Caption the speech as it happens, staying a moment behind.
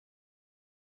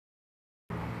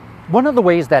One of the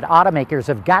ways that automakers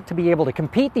have got to be able to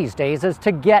compete these days is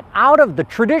to get out of the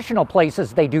traditional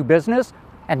places they do business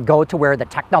and go to where the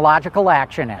technological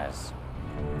action is.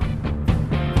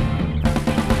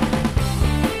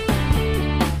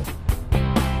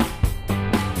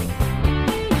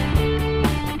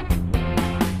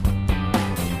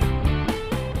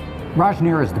 Raj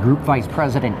Nir is the Group Vice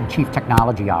President and Chief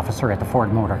Technology Officer at the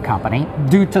Ford Motor Company.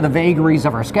 Due to the vagaries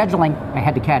of our scheduling, I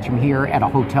had to catch him here at a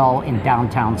hotel in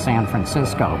downtown San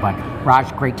Francisco. But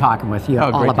Raj, great talking with you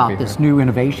all about this new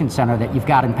innovation center that you've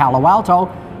got in Palo Alto.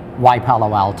 Why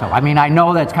Palo Alto? I mean, I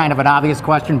know that's kind of an obvious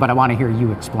question, but I want to hear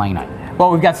you explain it. Well,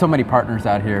 we've got so many partners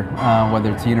out here,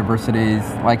 whether it's universities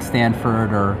like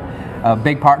Stanford or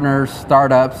big partners,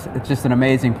 startups. It's just an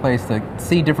amazing place to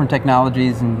see different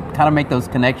technologies and kind of make those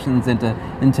connections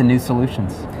into new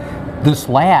solutions. This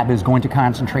lab is going to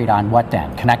concentrate on what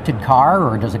then? Connected car,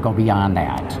 or does it go beyond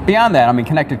that? Beyond that, I mean,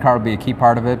 connected car will be a key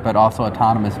part of it, but also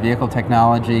autonomous vehicle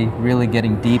technology, really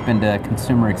getting deep into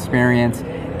consumer experience,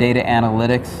 data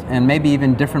analytics, and maybe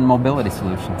even different mobility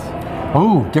solutions.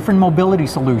 Oh, different mobility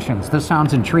solutions. This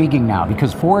sounds intriguing now,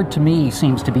 because Ford, to me,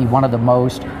 seems to be one of the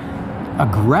most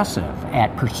aggressive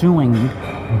at pursuing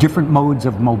different modes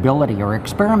of mobility or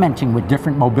experimenting with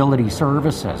different mobility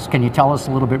services. Can you tell us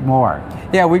a little bit more?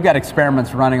 Yeah, we've got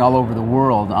experiments running all over the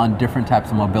world on different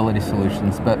types of mobility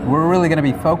solutions, but we're really going to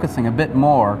be focusing a bit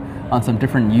more on some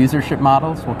different usership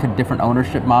models. What could different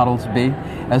ownership models be,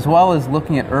 as well as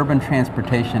looking at urban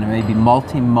transportation and maybe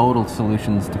multimodal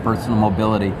solutions to personal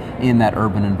mobility in that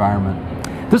urban environment.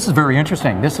 This is very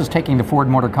interesting. This is taking the Ford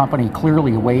Motor Company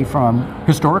clearly away from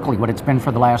historically what it's been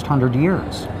for the last 100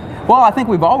 years. Well, I think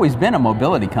we've always been a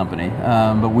mobility company,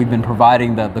 but we've been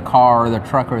providing the car, or the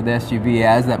truck, or the SUV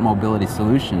as that mobility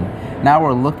solution. Now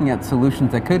we're looking at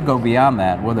solutions that could go beyond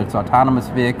that, whether it's autonomous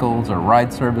vehicles or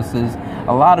ride services,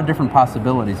 a lot of different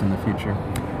possibilities in the future.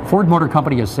 Ford Motor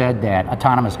Company has said that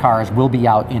autonomous cars will be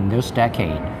out in this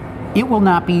decade. It will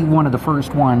not be one of the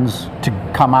first ones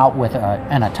to come out with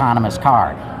an autonomous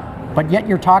car. But yet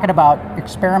you're talking about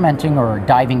experimenting or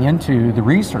diving into the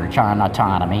research on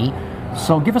autonomy.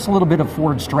 So give us a little bit of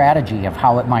Ford's strategy of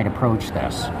how it might approach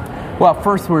this. Well,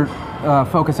 first we're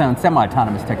focusing on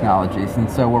semi-autonomous technologies, and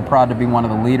so we're proud to be one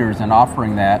of the leaders in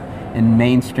offering that in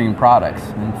mainstream products.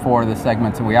 And for the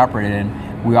segments that we operate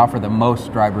in, we offer the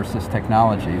most driver assist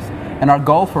technologies. And our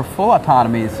goal for full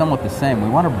autonomy is somewhat the same. We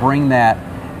want to bring that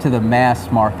to the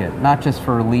mass market, not just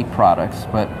for elite products,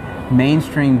 but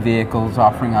mainstream vehicles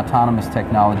offering autonomous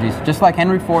technologies, just like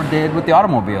Henry Ford did with the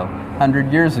automobile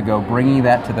 100 years ago, bringing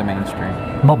that to the mainstream.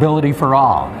 Mobility for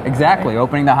all. Exactly,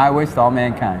 opening the highways to all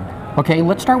mankind. Okay,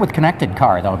 let's start with connected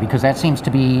car, though, because that seems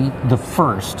to be the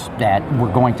first that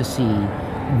we're going to see.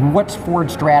 What's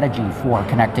Ford's strategy for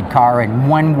connected car,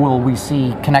 and when will we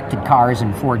see connected cars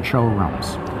in Ford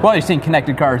showrooms? Well, you're seeing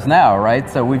connected cars now, right?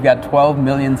 So we've got 12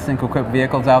 million sync-equipped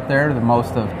vehicles out there, the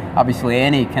most of, obviously,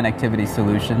 any connectivity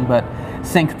solution. But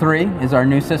Sync 3 is our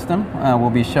new system. We'll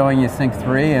be showing you Sync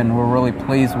 3, and we're really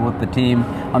pleased with the team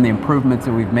on the improvements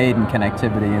that we've made in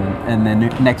connectivity and the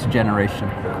next generation.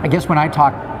 I guess when I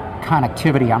talk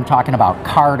connectivity, I'm talking about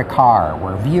car-to-car,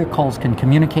 where vehicles can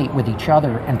communicate with each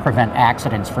other and prevent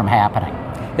accidents from happening.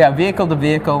 Yeah,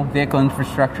 vehicle-to-vehicle, vehicle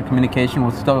infrastructure communication,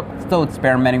 we're still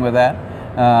experimenting with that.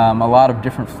 A lot of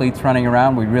different fleets running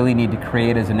around. We really need to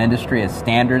create as an industry a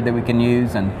standard that we can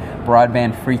use and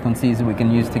broadband frequencies that we can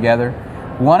use together.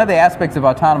 One of the aspects of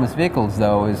autonomous vehicles,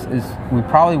 though, is we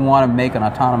probably want to make an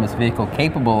autonomous vehicle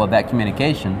capable of that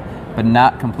communication, but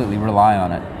not completely rely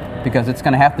on it, because it's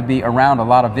going to have to be around a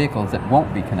lot of vehicles that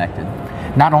won't be connected.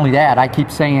 Not only that, I keep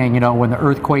saying, you know, when the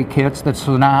earthquake hits, the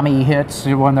tsunami hits,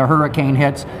 when the hurricane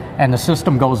hits, and the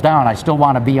system goes down, I still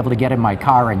want to be able to get in my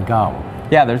car and go.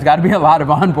 Yeah, there's got to be a lot of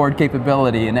onboard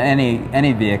capability in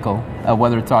any vehicle,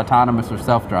 whether it's autonomous or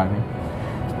self-driving.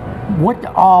 What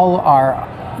all are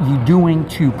you doing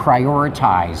to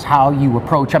prioritize how you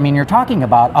approach? I mean, you're talking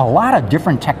about a lot of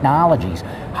different technologies.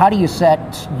 How do you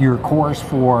set your course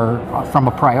from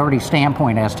a priority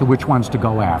standpoint as to which ones to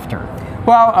go after?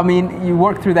 Well, I mean, you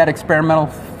work through that experimental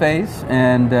phase,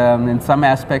 and in some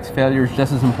aspects, failure is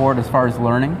just as important as far as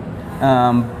learning.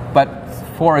 But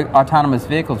for autonomous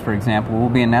vehicles, for example, we'll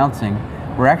be announcing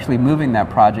we're actually moving that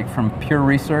project from pure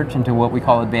research into what we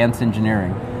call advanced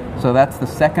engineering. So that's the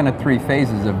second of three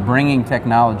phases of bringing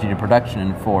technology to production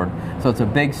in Ford. So it's a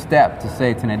big step to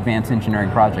say it's an advanced engineering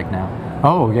project now.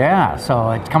 Oh, yeah.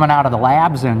 So it's coming out of the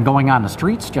labs and going on the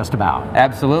streets just about.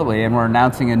 Absolutely. And we're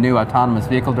announcing a new autonomous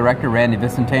vehicle director, Randy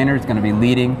Vicentainer, is going to be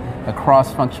leading a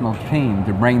cross-functional team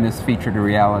to bring this feature to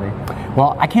reality.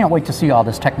 Well, I can't wait to see all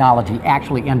this technology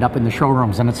actually end up in the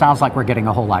showrooms, and it sounds like we're getting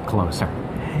a whole lot closer.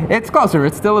 It's closer.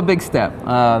 It's still a big step.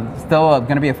 Still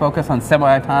going to be a focus on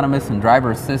semi-autonomous and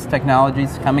driver assist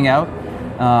technologies coming out.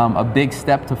 A big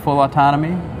step to full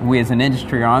autonomy. We as an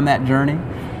industry are on that journey,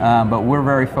 but we're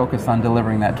very focused on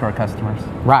delivering that to our customers.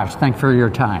 Raj, thanks for your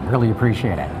time. Really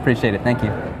appreciate it. Appreciate it. Thank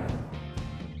you.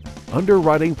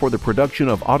 Underwriting for the production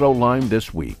of AutoLine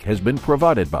this week has been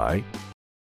provided by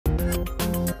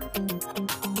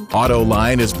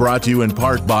AutoLine is brought to you in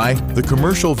part by the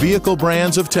commercial vehicle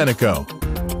brands of Tenneco,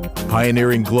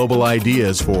 pioneering global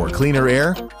ideas for cleaner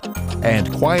air and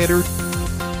quieter,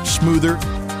 smoother,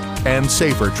 and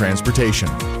safer transportation.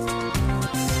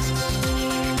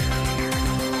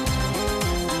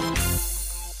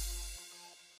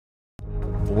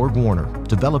 BorgWarner,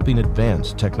 developing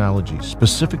advanced technologies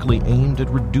specifically aimed at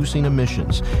reducing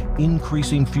emissions,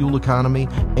 increasing fuel economy,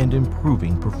 and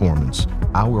improving performance.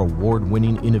 Our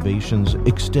award-winning innovations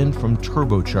extend from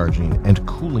turbocharging and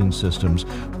cooling systems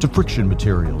to friction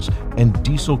materials and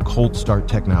diesel cold start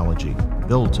technology.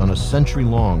 Built on a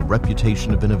century-long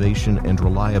reputation of innovation and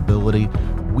reliability,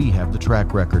 we have the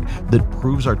track record that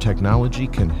proves our technology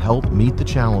can help meet the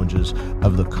challenges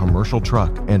of the commercial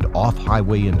truck and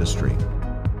off-highway industry.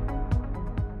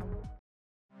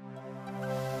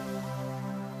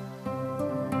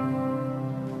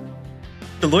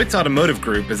 Deloitte's Automotive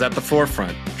Group is at the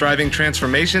forefront, driving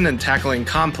transformation and tackling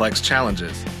complex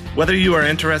challenges. Whether you are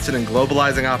interested in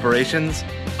globalizing operations,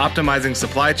 optimizing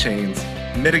supply chains,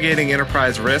 mitigating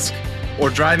enterprise risk,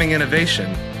 or driving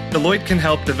innovation, Deloitte can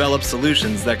help develop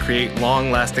solutions that create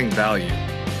long-lasting value.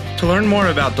 To learn more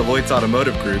about Deloitte's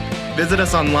Automotive Group, visit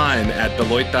us online at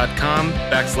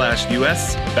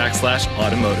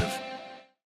deloitte.com/US/automotive.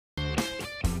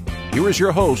 Here is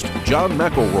your host, John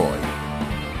McElroy.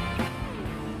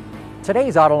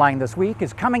 Today's AutoLine This Week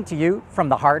is coming to you from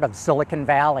the heart of Silicon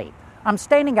Valley. I'm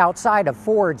standing outside of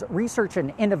Ford's Research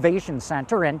and Innovation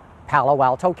Center in Palo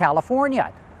Alto,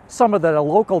 California. Some of the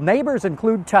local neighbors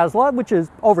include Tesla, which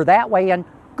is over that way, and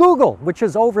Google, which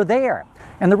is over there.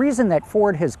 And the reason that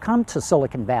Ford has come to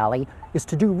Silicon Valley is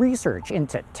to do research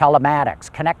into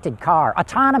telematics, connected car,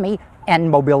 autonomy, and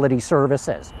mobility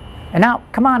services. And now,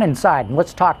 come on inside and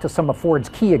let's talk to some of Ford's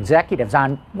key executives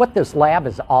on what this lab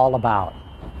is all about.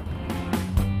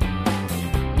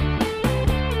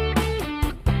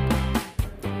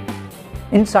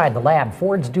 Inside the lab,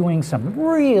 Ford's doing some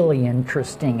really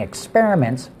interesting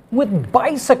experiments with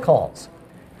bicycles.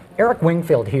 Eric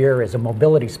Wingfield here is a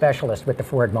mobility specialist with the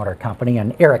Ford Motor Company.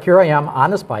 And Eric, here I am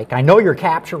on this bike. I know you're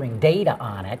capturing data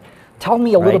on it. Tell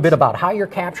me a little bit about how you're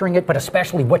capturing it, but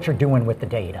especially what you're doing with the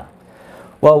data.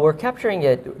 Well, we're capturing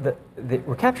it.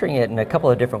 We're capturing it in a couple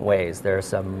of different ways. There are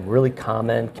some really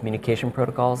common communication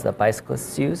protocols that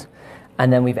bicyclists use,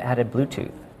 and then we've added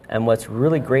Bluetooth. And what's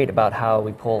really great about how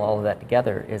we pull all of that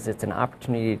together is it's an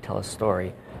opportunity to tell a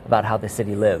story about how the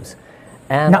city lives.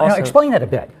 And now explain that a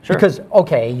bit. Sure. Because,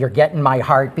 okay, you're getting my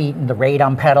heartbeat and the rate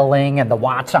I'm pedaling and the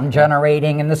watts I'm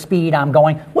generating and the speed I'm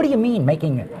going. What do you mean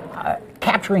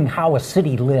capturing how a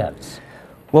city lives?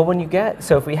 Well,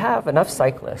 if we have enough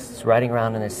cyclists riding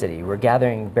around in the city, we're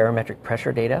gathering barometric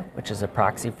pressure data, which is a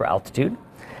proxy for altitude.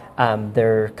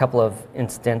 There are a couple of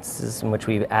instances in which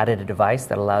we've added a device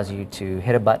that allows you to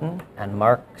hit a button and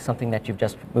mark something that you've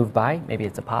just moved by. Maybe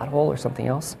it's a pothole or something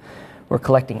else. We're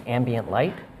collecting ambient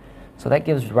light. So that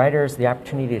gives riders the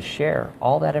opportunity to share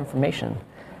all that information.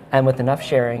 And with enough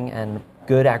sharing and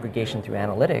good aggregation through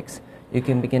analytics, you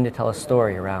can begin to tell a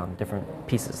story around different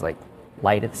pieces like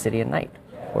light at the city at night.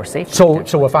 Or safety.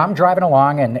 So if I'm driving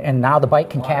along and now the bike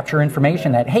can capture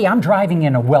information that, hey, I'm driving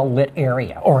in a well-lit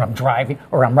area, or I'm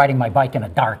riding my bike in a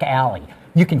dark alley,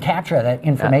 you can capture that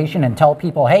information and tell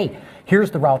people, hey,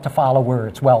 here's the route to follow where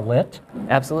it's well-lit?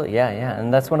 Absolutely, yeah.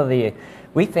 And that's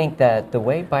we think that the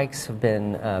way bikes have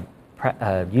been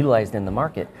utilized in the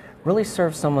market really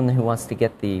serves someone who wants to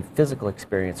get the physical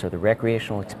experience or the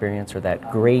recreational experience or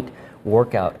that great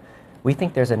workout. We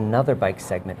think there's another bike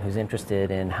segment who's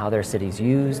interested in how their city's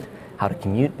used, how to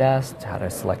commute best, how to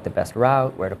select the best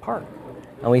route, where to park.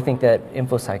 And we think that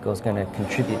InfoCycle is going to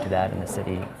contribute to that in the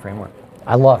city framework.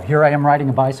 I love, here I am riding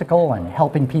a bicycle and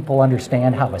helping people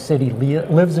understand how a city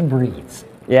lives and breathes.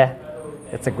 Yeah,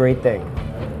 it's a great thing.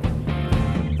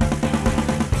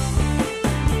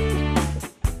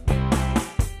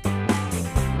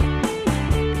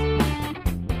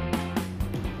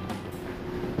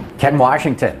 Ken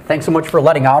Washington, thanks so much for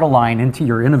letting AutoLine into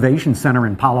your innovation center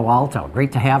in Palo Alto.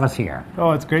 Great to have us here.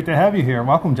 Oh, it's great to have you here.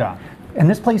 Welcome, John. And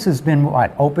this place has been,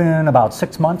 open about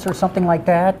 6 months or something like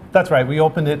that? That's right. We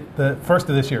opened it the first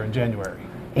of this year in January.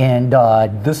 And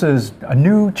this is a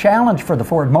new challenge for the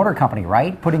Ford Motor Company,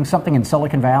 right? Putting something in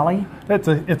Silicon Valley? It's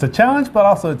a challenge, but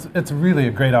also it's really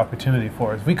a great opportunity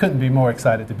for us. We couldn't be more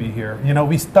excited to be here. You know,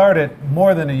 we started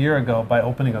more than a year ago by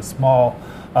opening a small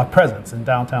presence in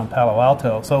downtown Palo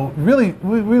Alto. So we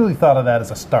really thought of that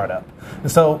as a startup.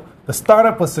 And so the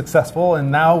startup was successful,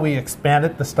 and now we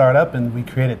expanded the startup and we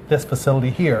created this facility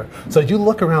here. So as you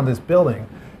look around this building,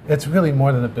 it's really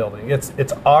more than a building.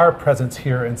 It's our presence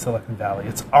here in Silicon Valley.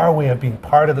 It's our way of being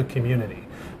part of the community.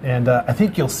 And I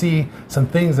think you'll see some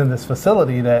things in this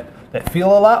facility that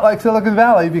feel a lot like Silicon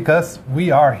Valley because we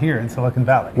are here in Silicon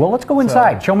Valley. Well, let's go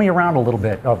inside. Show me around a little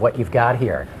bit of what you've got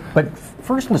here. But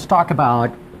first, let's talk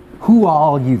about who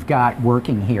all you've got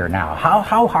working here now.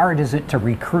 How hard is it to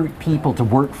recruit people to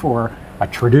work for a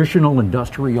traditional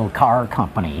industrial car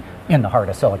company in the heart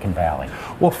of Silicon Valley?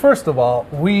 Well, first of all,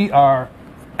 we are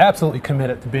absolutely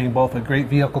committed to being both a great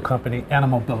vehicle company and a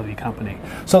mobility company.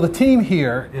 So the team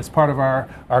here is part of our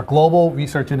global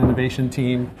research and innovation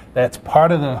team that's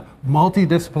part of the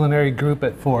multidisciplinary group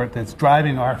at Ford that's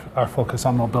driving our focus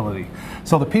on mobility.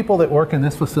 So the people that work in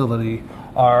this facility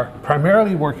are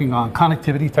primarily working on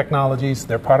connectivity technologies.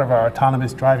 They're part of our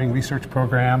autonomous driving research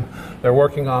program. They're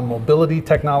working on mobility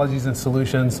technologies and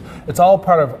solutions. It's all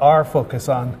part of our focus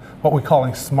on what we're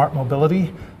calling smart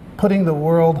mobility, putting the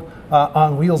world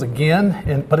on wheels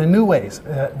again, but in new ways,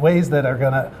 ways that are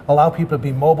going to allow people to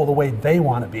be mobile the way they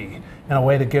want to be, in a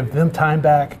way to give them time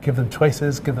back, give them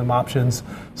choices, give them options.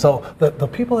 So the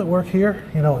people that work here,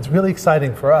 you know, it's really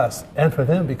exciting for us and for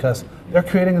them because they're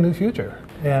creating a new future.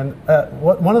 And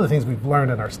one of the things we've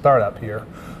learned in our startup here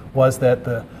was that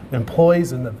the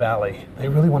employees in the Valley, they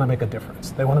really want to make a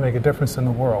difference. They want to make a difference in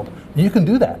the world. You can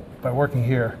do that by working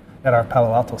here at our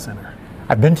Palo Alto Center.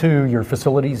 I've been to your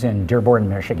facilities in Dearborn,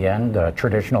 Michigan, the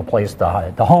traditional place,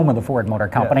 the home of the Ford Motor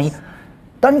Company. Yes.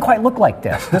 Doesn't quite look like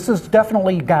this. This has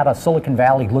definitely got a Silicon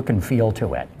Valley look and feel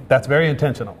to it. That's very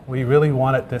intentional. We really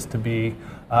wanted this to be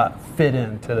fit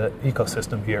into the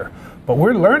ecosystem here. But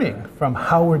we're learning from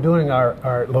how we're doing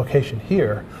our location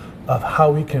here of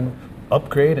how we can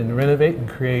upgrade and renovate and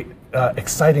create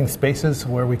exciting spaces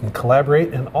where we can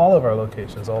collaborate in all of our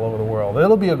locations all over the world.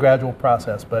 It'll be a gradual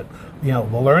process, but you know,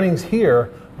 the learnings here,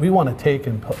 we want to take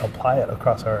and apply it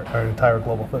across our entire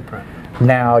global footprint.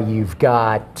 Now you've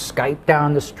got Skype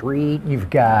down the street, you've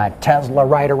got Tesla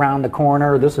right around the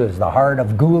corner. This is the heart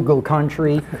of Google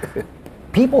country.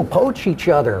 People poach each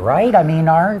other, right? I mean,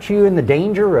 aren't you in the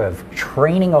danger of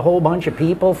training a whole bunch of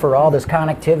people for all this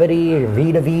connectivity,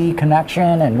 V2V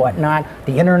connection and whatnot,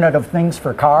 the Internet of Things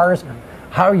for cars?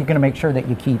 How are you going to make sure that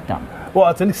you keep them? Well,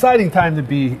 it's an exciting time to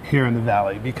be here in the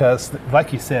Valley because,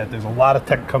 like you said, there's a lot of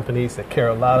tech companies that care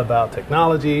a lot about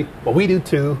technology. Well, we do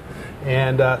too.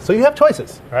 And so you have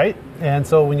choices, right? And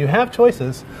so when you have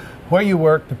choices, where you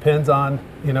work depends on,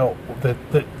 you know,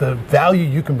 the value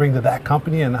you can bring to that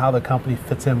company and how the company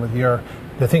fits in with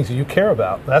the things that you care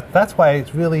about. That's why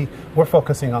it's really, we're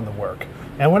focusing on the work.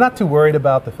 And we're not too worried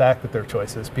about the fact that they're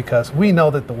choices because we know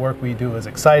that the work we do is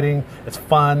exciting, it's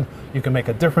fun, you can make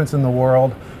a difference in the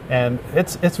world, and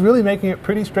it's really making it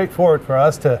pretty straightforward for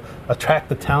us to attract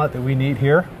the talent that we need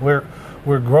here.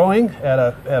 We're growing at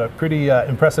a pretty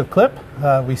impressive clip.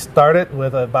 We started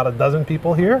with about a dozen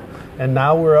people here, and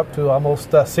now we're up to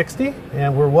almost 60,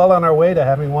 and we're well on our way to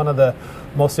having one of the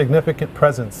most significant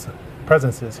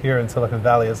presences here in Silicon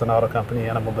Valley as an auto company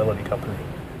and a mobility company.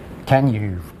 Ken,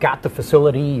 you've got the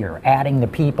facility, you're adding the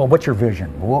people. What's your vision?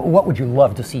 What would you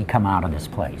love to see come out of this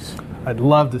place? I'd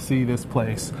love to see this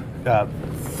place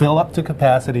fill up to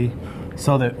capacity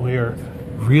so that we're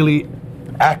really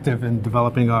active in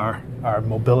developing our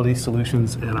mobility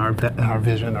solutions and our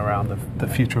vision around the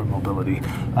future of mobility.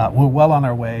 We're well on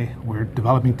our way. We're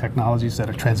developing technologies that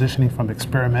are transitioning from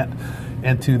experiment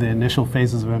into the initial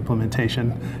phases of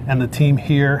implementation. And the team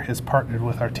here has partnered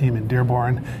with our team in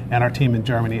Dearborn and our team in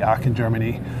Germany, Aachen,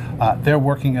 Germany. They're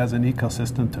working as an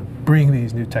ecosystem to bring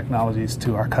these new technologies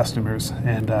to our customers,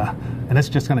 and it's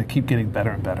just going to keep getting better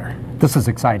and better. This is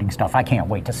exciting stuff. I can't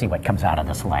wait to see what comes out of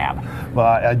this lab. Well,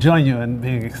 I join you in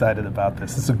being excited about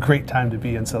this. It's a great time to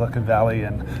be in Silicon Valley,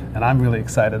 and I'm really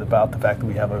excited about the fact that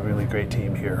we have a really great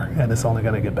team here, and it's only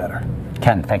going to get better.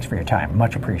 Ken, thanks for your time.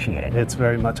 Much appreciated. It's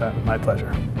very much my pleasure.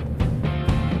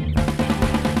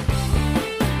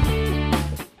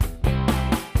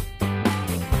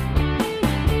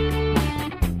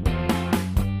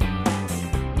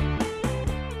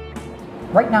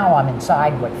 Right now I'm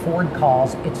inside what Ford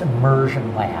calls its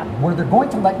immersion lab, where they're going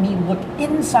to let me look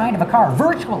inside of a car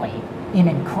virtually in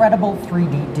incredible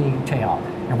 3D detail.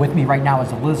 And with me right now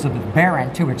is Elizabeth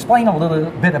Barron to explain a little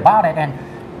bit about it.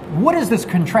 And what is this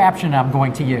contraption I'm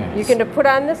going to use? You can put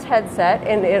on this headset,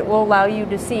 and it will allow you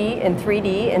to see in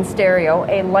 3D and stereo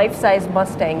a life-size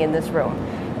Mustang in this room.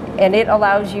 And it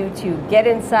allows you to get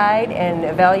inside and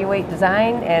evaluate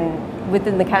design and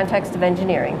within the context of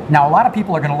engineering. Now, a lot of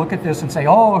people are going to look at this and say,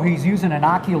 oh, he's using an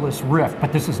Oculus Rift,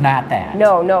 but this is not that.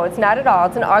 No, it's not at all.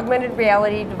 It's an augmented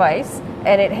reality device,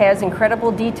 and it has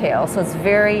incredible detail, so it's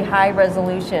very high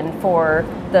resolution for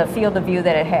the field of view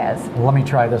that it has. Well, let me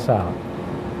try this out.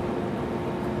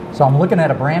 So I'm looking at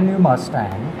a brand new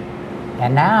Mustang,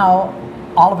 and now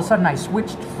all of a sudden I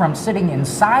switched from sitting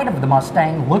inside of the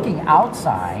Mustang looking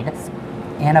outside,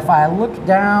 and if I look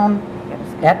down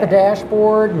at the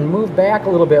dashboard and move back a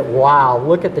little bit, wow,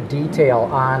 look at the detail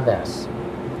on this.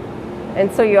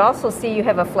 And so you also see you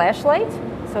have a flashlight,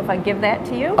 so if I give that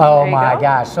to you. Oh my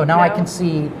gosh, so now I can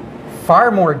see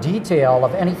far more detail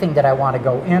of anything that I want to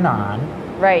go in on.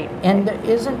 Right. And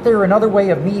isn't there another way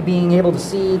of me being able to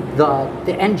see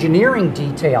the engineering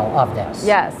detail of this?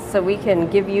 Yes, so we can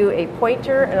give you a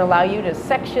pointer and allow you to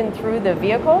section through the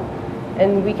vehicle,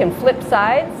 and we can flip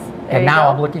sides. And now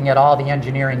I'm looking at all the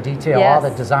engineering detail, all the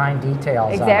design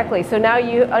details. Exactly. So now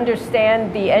you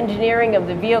understand the engineering of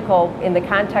the vehicle in the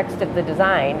context of the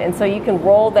design. And so you can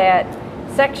roll that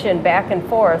section back and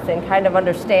forth and kind of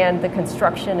understand the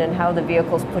construction and how the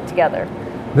vehicle's put together.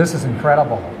 This is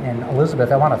incredible. And Elizabeth,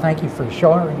 I want to thank you for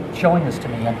showing this to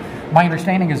me. And my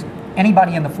understanding is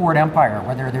anybody in the Ford empire,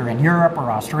 whether they're in Europe or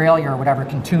Australia or whatever,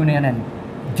 can tune in and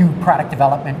do product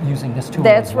development using this tool.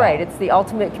 That's right. It's the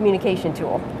ultimate communication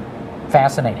tool.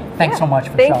 Fascinating. Thanks so much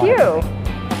for showing Thank you.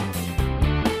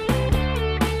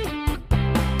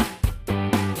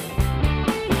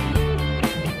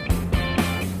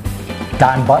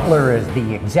 Don Butler is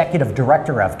the Executive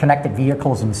Director of Connected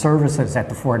Vehicles and Services at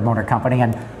the Ford Motor Company,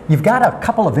 and you've got a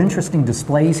couple of interesting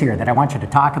displays here that I want you to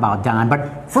talk about, Don.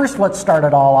 But first, let's start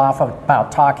it all off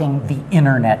about talking the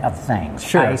Internet of Things.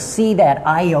 Sure. I see that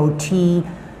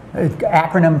IoT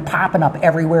acronym popping up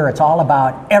everywhere. It's all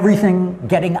about everything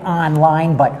getting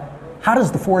online, but how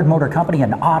does the Ford Motor Company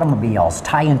and automobiles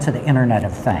tie into the Internet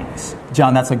of Things?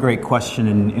 John, that's a great question.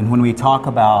 And when we talk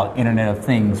about Internet of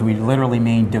Things, we literally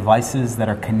mean devices that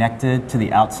are connected to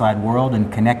the outside world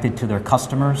and connected to their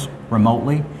customers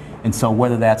remotely. And so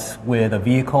whether that's with a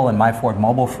vehicle and My Ford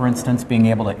Mobile, for instance, being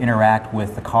able to interact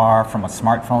with the car from a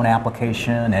smartphone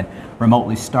application and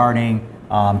remotely starting,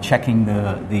 checking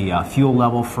the fuel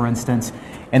level, for instance.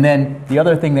 And then the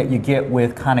other thing that you get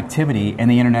with connectivity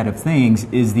and the Internet of Things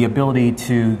is the ability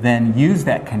to then use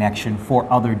that connection for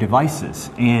other devices.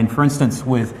 And for instance,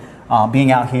 with being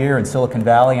out here in Silicon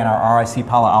Valley in our RIC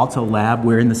Palo Alto lab,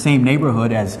 we're in the same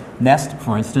neighborhood as Nest,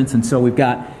 for instance, and so we've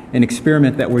got an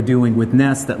experiment that we're doing with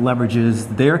Nest that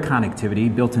leverages their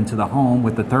connectivity built into the home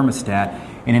with the thermostat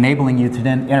and enabling you to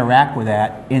then interact with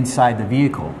that inside the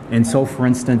vehicle. And so, for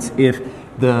instance, if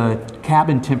the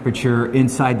cabin temperature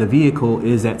inside the vehicle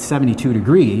is at 72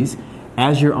 degrees,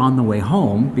 as you're on the way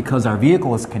home, because our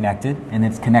vehicle is connected and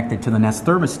it's connected to the Nest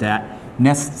thermostat,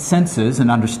 Nest senses and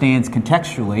understands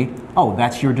contextually, oh,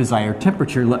 that's your desired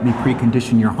temperature, let me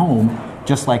precondition your home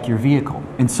just like your vehicle.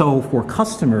 And so for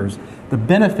customers, the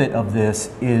benefit of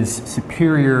this is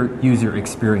superior user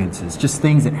experiences, just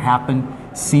things that happen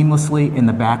seamlessly in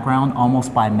the background,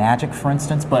 almost by magic, for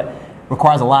instance, but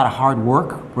requires a lot of hard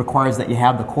work, requires that you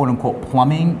have the quote-unquote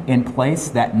plumbing in place,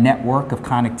 that network of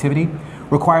connectivity,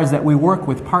 requires that we work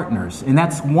with partners. And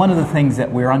that's one of the things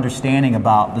that we're understanding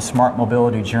about the smart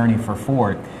mobility journey for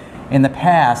Ford. In the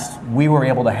past, we were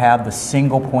able to have the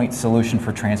single point solution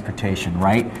for transportation,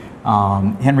 right?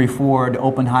 Henry Ford,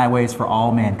 open highways for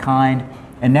all mankind.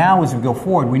 And now as we go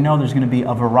forward, we know there's going to be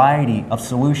a variety of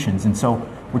solutions. And so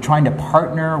we're trying to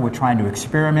partner, we're trying to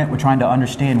experiment, we're trying to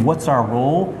understand what's our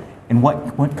role and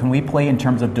what can we play in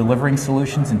terms of delivering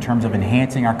solutions, in terms of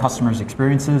enhancing our customers'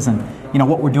 experiences. And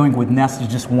what we're doing with Nest is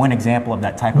just one example of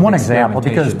that type of experimentation. One example,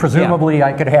 because presumably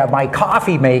I could have my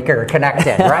coffee maker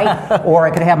connected, right? Or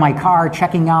I could have my car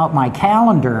checking out my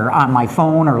calendar on my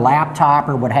phone or laptop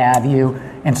or what have you,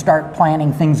 and start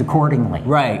planning things accordingly.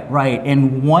 Right.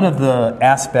 And one of the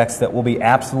aspects that will be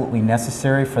absolutely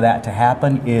necessary for that to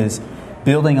happen is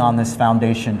building on this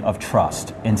foundation of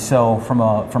trust. And so from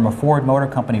a Ford Motor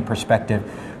Company perspective,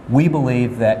 we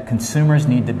believe that consumers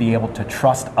need to be able to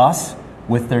trust us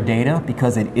with their data,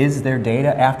 because it is their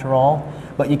data after all.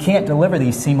 But you can't deliver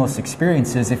these seamless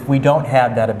experiences if we don't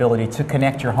have that ability to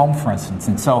connect your home, for instance.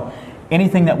 And so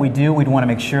anything that we do, we'd want to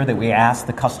make sure that we ask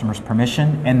the customer's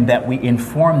permission and that we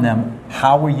inform them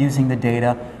how we're using the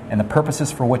data and the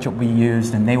purposes for which it will be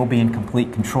used, and they will be in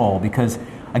complete control. Because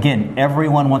again,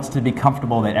 everyone wants to be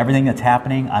comfortable that everything that's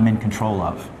happening, I'm in control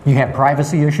of. You have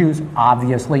privacy issues.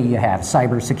 Obviously, you have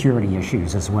cybersecurity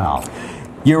issues as well.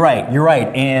 You're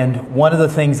right. And one of the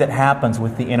things that happens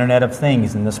with the Internet of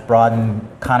Things and this broadened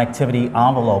connectivity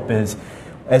envelope is,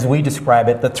 as we describe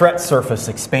it, the threat surface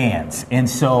expands. And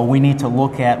so we need to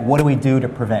look at what do we do to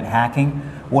prevent hacking?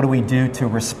 What do we do to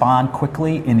respond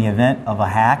quickly in the event of a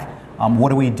hack? What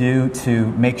do we do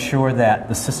to make sure that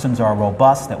the systems are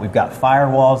robust, that we've got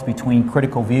firewalls between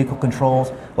critical vehicle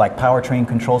controls, like powertrain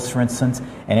controls, for instance,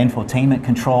 and infotainment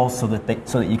controls, so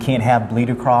that you can't have bleed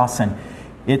across. And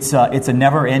it's a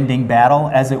never-ending battle,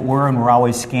 as it were, and we're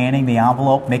always scanning the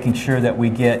envelope, making sure that we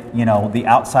get the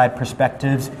outside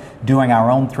perspectives, doing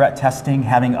our own threat testing,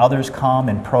 having others come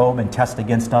and probe and test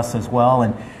against us as well.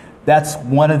 And that's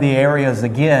one of the areas,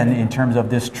 again, in terms of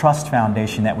this trust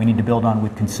foundation that we need to build on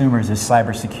with consumers, is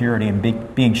cybersecurity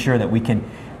and being sure that we can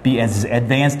be as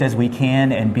advanced as we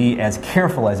can and be as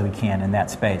careful as we can in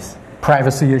that space.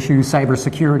 Privacy issues,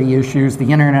 cybersecurity issues,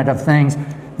 the Internet of Things.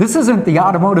 This isn't the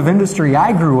automotive industry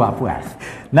I grew up with.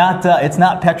 It's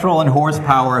not petrol and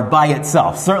horsepower by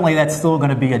itself. Certainly that's still going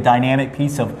to be a dynamic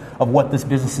piece of what this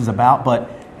business is about, but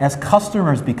as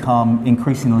customers become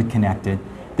increasingly connected,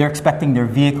 they're expecting their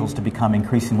vehicles to become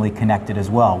increasingly connected as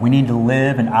well. We need to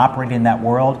live and operate in that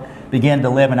world, begin to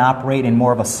live and operate in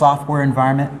more of a software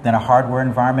environment than a hardware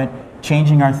environment,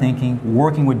 changing our thinking,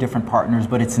 working with different partners,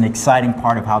 but it's an exciting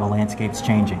part of how the landscape's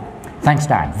changing. Thanks,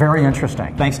 Don. Very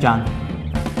interesting. Thanks, John.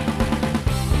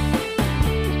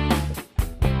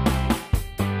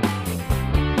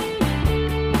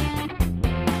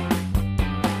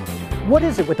 What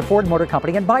is it with the Ford Motor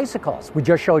Company and bicycles? We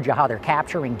just showed you how they're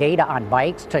capturing data on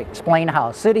bikes to explain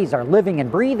how cities are living and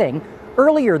breathing.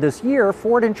 Earlier this year,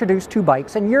 Ford introduced 2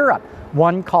 bikes in Europe.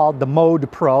 One called the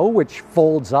Mode Pro, which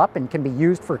folds up and can be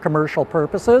used for commercial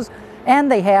purposes.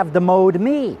 And they have the Mode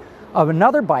Me,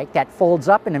 another bike that folds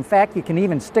up, and in fact, you can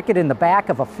even stick it in the back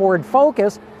of a Ford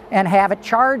Focus and have it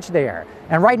charged there.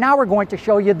 And right now we're going to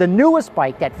show you the newest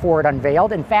bike that Ford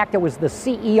unveiled. In fact, it was the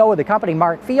CEO of the company,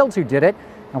 Mark Fields, who did it.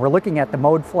 And we're looking at the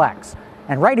Mode Flex.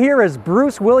 And right here is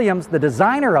Bruce Williams, the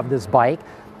designer of this bike.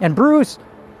 And Bruce,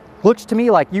 looks to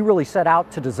me like you really set out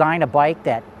to design a bike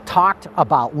that talked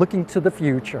about looking to the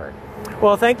future.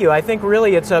 Well, thank you. I think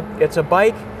really it's a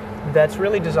bike that's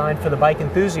really designed for the bike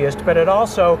enthusiast, but it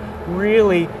also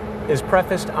really is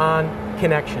prefaced on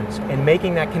connections and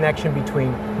making that connection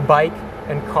between bike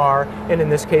and car, and in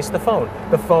this case, the phone.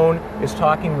 The phone is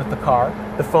talking with the car.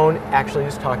 The phone actually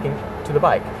is talking to the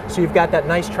bike. So you've got that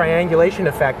nice triangulation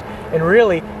effect, and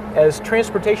really, as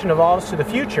transportation evolves to the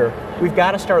future, we've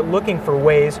got to start looking for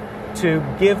ways to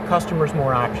give customers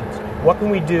more options. What can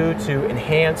we do to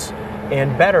enhance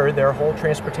and better their whole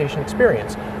transportation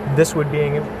experience? This would be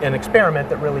an experiment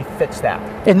that really fits that.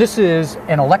 And this is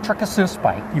an electric assist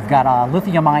bike. You've got a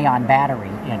lithium-ion battery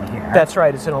in here. That's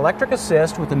right. It's an electric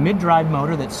assist with a mid-drive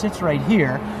motor that sits right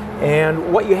here.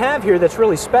 And what you have here that's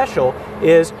really special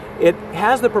is it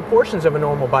has the proportions of a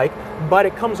normal bike, but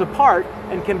it comes apart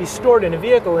and can be stored in a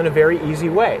vehicle in a very easy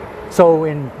way. So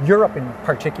in Europe in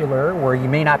particular, where you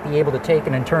may not be able to take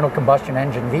an internal combustion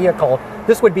engine vehicle,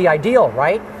 this would be ideal,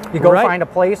 right? You go find a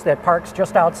place that parks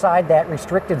just outside that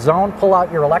restricted zone, pull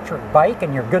out your electric bike,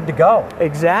 and you're good to go.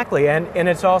 Exactly, and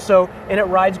it's also, and it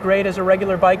rides great as a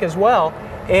regular bike as well.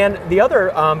 And the other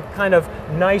kind of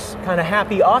nice, kind of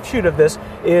happy offshoot of this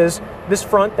is this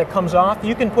front that comes off.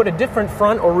 You can put a different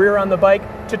front or rear on the bike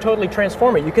to totally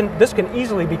transform it. This can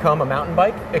easily become a mountain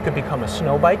bike. It could become a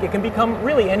snow bike. It can become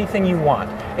really anything you want.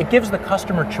 It gives the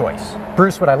customer choice.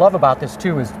 Bruce, what I love about this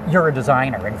too is you're a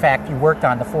designer. In fact, you worked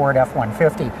on the Ford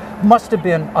F-150. Must have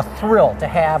been a thrill to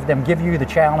have them give you the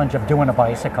challenge of doing a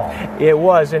bicycle. It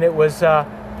was, and it was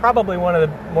probably one of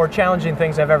the more challenging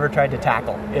things I've ever tried to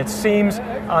tackle. It seems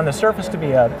on the surface to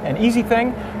be an easy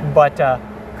thing, but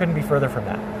couldn't be further from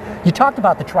that. You talked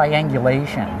about the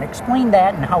triangulation. Explain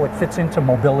that and how it fits into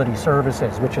mobility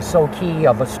services, which is so key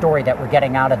of a story that we're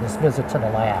getting out of this visit to the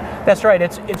lab. That's right.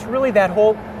 It's really that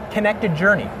whole connected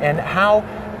journey and how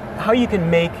you can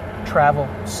make travel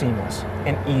seamless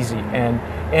and easy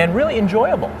and really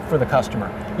enjoyable for the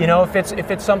customer. You know, if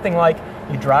it's something like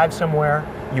you drive somewhere,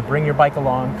 you bring your bike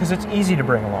along because it's easy to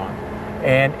bring along,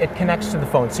 and it connects to the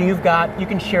phone. So you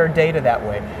can share data that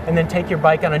way, and then take your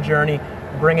bike on a journey,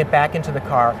 bring it back into the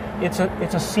car. It's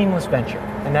a seamless venture,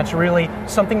 and that's really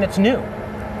something that's new.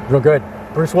 Real good.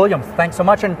 Bruce Williams, thanks so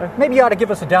much, and maybe you ought to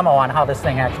give us a demo on how this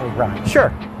thing actually runs.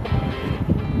 Sure.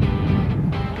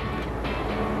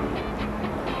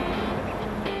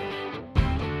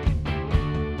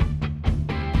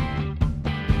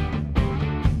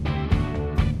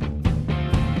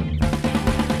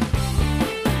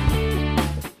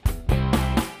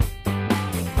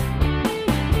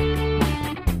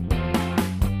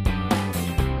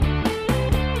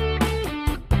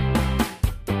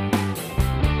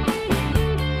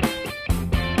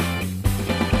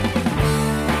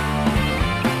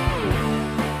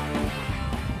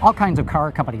 All kinds of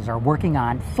car companies are working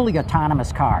on fully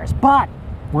autonomous cars, but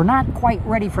we're not quite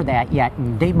ready for that yet,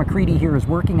 and Dave McCready here is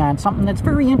working on something that's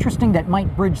very interesting that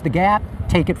might bridge the gap.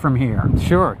 Take it from here.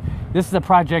 Sure. This is a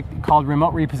project called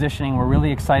Remote Repositioning. We're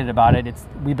really excited about it.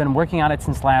 We've been working on it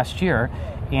since last year,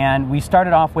 and we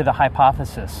started off with a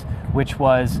hypothesis, which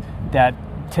was that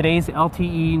today's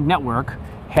LTE network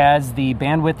has the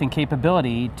bandwidth and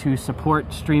capability to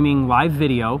support streaming live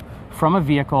video from a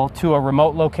vehicle to a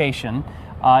remote location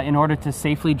in order to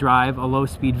safely drive a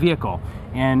low-speed vehicle.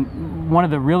 And one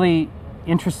of the really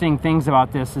interesting things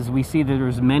about this is we see that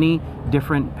there's many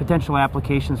different potential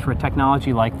applications for a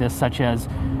technology like this, such as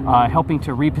helping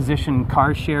to reposition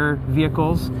car share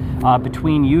vehicles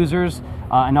between users.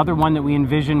 Another one that we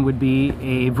envision would be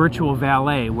a virtual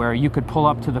valet, where you could pull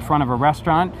up to the front of a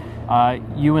restaurant,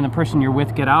 you and the person you're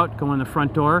with get out, go in the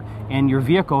front door, and your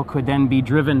vehicle could then be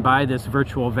driven by this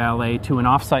virtual valet to an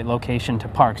off-site location to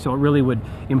park. So it really would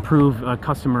improve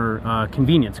customer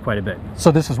convenience quite a bit. So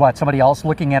this is what, somebody else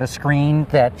looking at a screen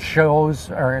that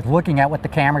shows, or looking at what the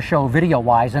camera show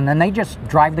video-wise, and then they just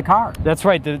drive the car. That's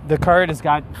right. The car has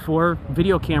got 4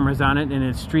 video cameras on it, and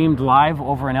it's streamed live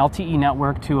over an LTE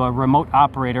network to a remote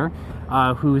operator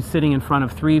who is sitting in front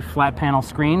of 3 flat panel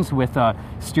screens with a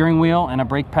steering wheel and a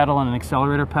brake pedal and an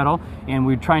accelerator pedal, and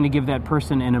we're trying to give that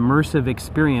person an immersive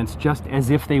experience just as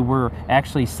if they were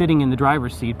actually sitting in the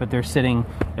driver's seat, but they're sitting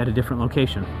at a different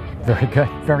location. Very good,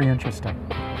 very interesting.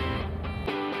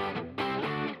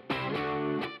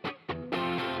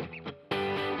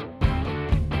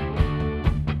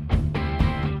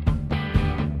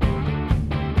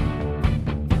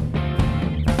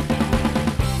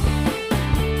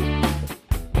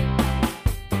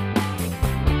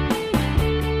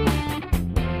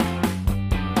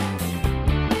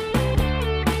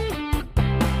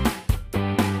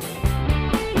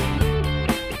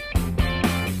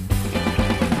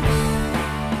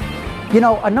 You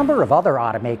know, a number of other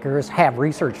automakers have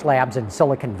research labs in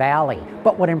Silicon Valley,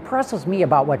 but what impresses me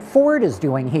about what Ford is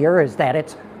doing here is that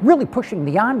it's really pushing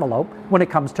the envelope when it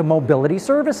comes to mobility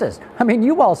services. I mean,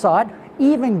 you all saw it,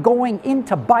 even going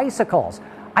into bicycles.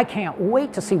 I can't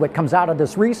wait to see what comes out of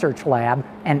this research lab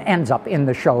and ends up in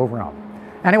the showroom.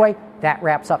 Anyway, that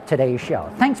wraps up today's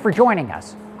show. Thanks for joining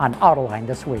us on Autoline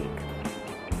This Week.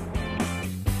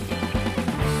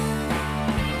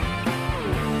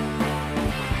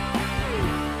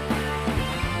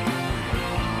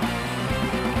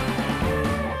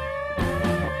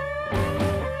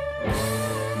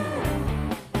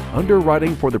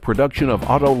 Underwriting for the production of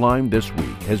Autoline This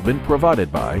Week has been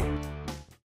provided by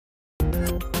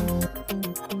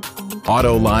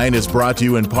Autoline is brought to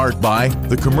you in part by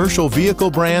the commercial vehicle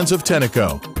brands of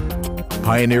Tenneco,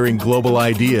 pioneering global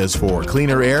ideas for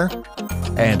cleaner air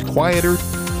and quieter,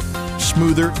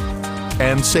 smoother,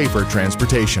 and safer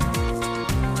transportation.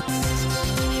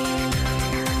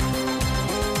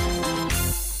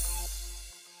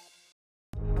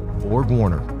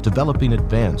 BorgWarner, developing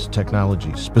advanced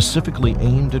technology specifically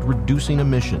aimed at reducing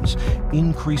emissions,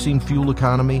 increasing fuel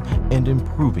economy, and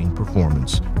improving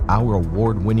performance. Our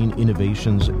award-winning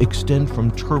innovations extend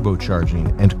from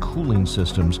turbocharging and cooling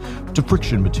systems to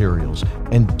friction materials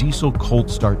and diesel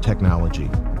cold start technology.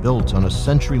 Built on a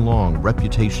century-long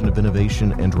reputation of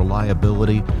innovation and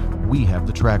reliability, we have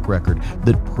the track record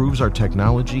that proves our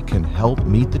technology can help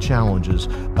meet the challenges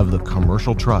of the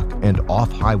commercial truck and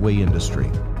off-highway industry.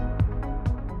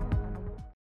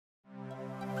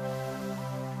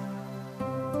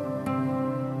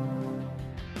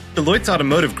 Deloitte's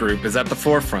Automotive Group is at the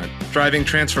forefront, driving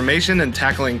transformation and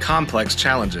tackling complex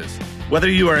challenges. Whether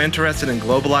you are interested in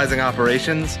globalizing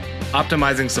operations,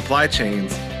 optimizing supply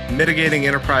chains, mitigating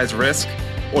enterprise risk,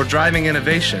 or driving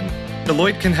innovation,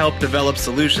 Deloitte can help develop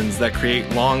solutions that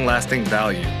create long-lasting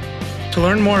value. To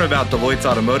learn more about Deloitte's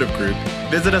Automotive Group,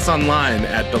 visit us online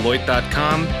at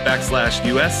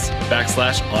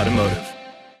deloitte.com/US/automotive.